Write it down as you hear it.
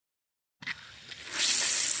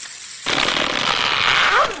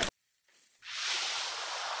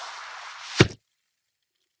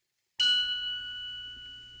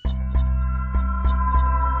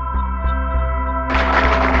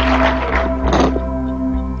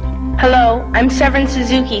Hello, I'm Severn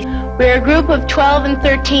Suzuki. We're a group of 12 and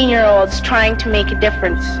 13-year-olds trying to make a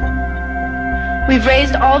difference. We've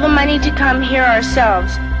raised all the money to come here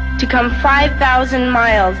ourselves, to come 5,000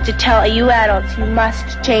 miles to tell you adults you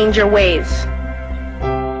must change your ways.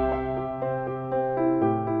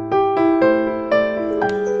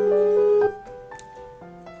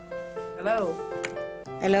 Hello.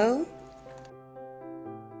 Hello?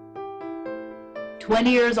 20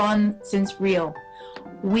 years on since Rio.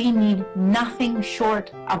 We need nothing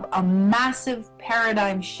short of a massive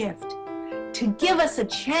paradigm shift to give us a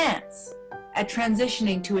chance at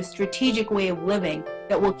transitioning to a strategic way of living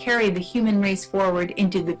that will carry the human race forward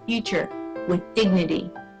into the future with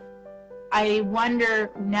dignity. I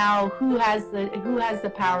wonder now who has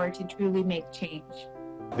the power to truly make change.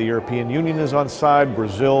 The European Union is on side,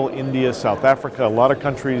 Brazil, India, South Africa, a lot of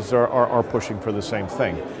countries are pushing for the same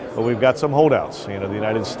thing. But we've got some holdouts, the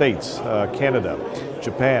United States, Canada,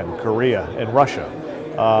 Japan, Korea, and Russia.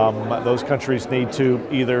 Those countries need to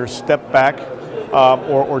either step back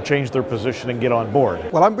or change their position and get on board.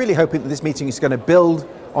 Well, I'm really hoping that this meeting is going to build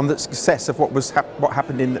on the success of what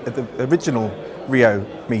happened in the original Rio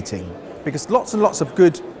meeting, because lots and lots of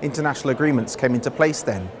good international agreements came into place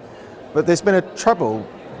then. But there's been a trouble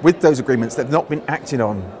with those agreements that have not been acted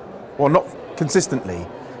on, or not consistently,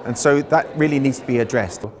 and so that really needs to be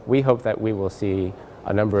addressed. We hope that we will see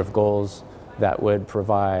a number of goals that would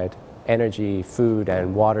provide energy, food,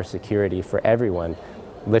 and water security for everyone,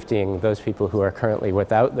 lifting those people who are currently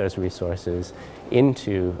without those resources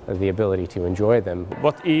into the ability to enjoy them.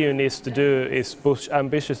 What EU needs to do is push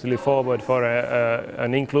ambitiously forward for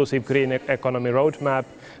an inclusive green economy roadmap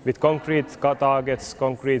with concrete targets,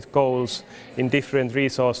 concrete goals in different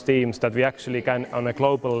resource themes that we actually can, on a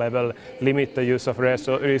global level, limit the use of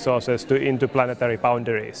resources to interplanetary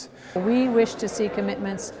boundaries. We wish to see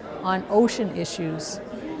commitments on ocean issues,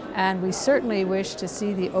 and we certainly wish to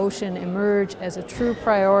see the ocean emerge as a true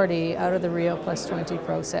priority out of the Rio+20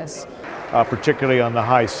 process. Particularly on the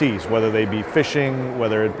high seas, whether they be fishing,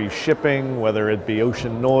 whether it be shipping, whether it be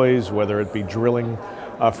ocean noise, whether it be drilling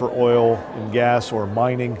for oil and gas or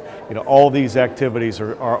mining. All these activities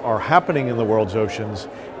are happening in the world's oceans,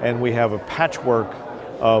 and we have a patchwork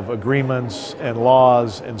of agreements and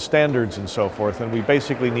laws and standards and so forth, and we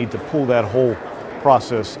basically need to pull that whole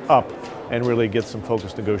process up and really get some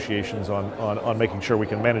focused negotiations on making sure we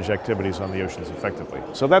can manage activities on the oceans effectively.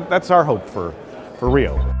 So that's our hope for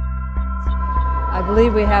Rio. I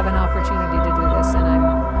believe we have an opportunity to do this, and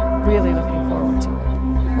I'm really looking forward to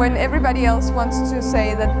it. When everybody else wants to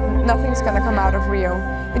say that nothing's going to come out of Rio,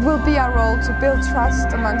 it will be our role to build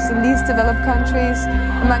trust amongst the least developed countries,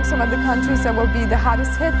 among some of the countries that will be the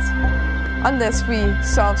hardest hit. Unless we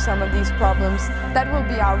solve some of these problems, that will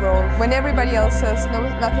be our role. When everybody else says no,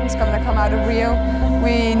 nothing's going to come out of Rio,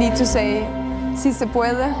 we need to say, si se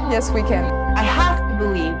puede, yes we can. I have to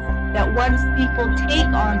believe that once people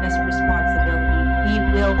take on this responsibility, we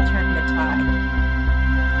will turn the tide.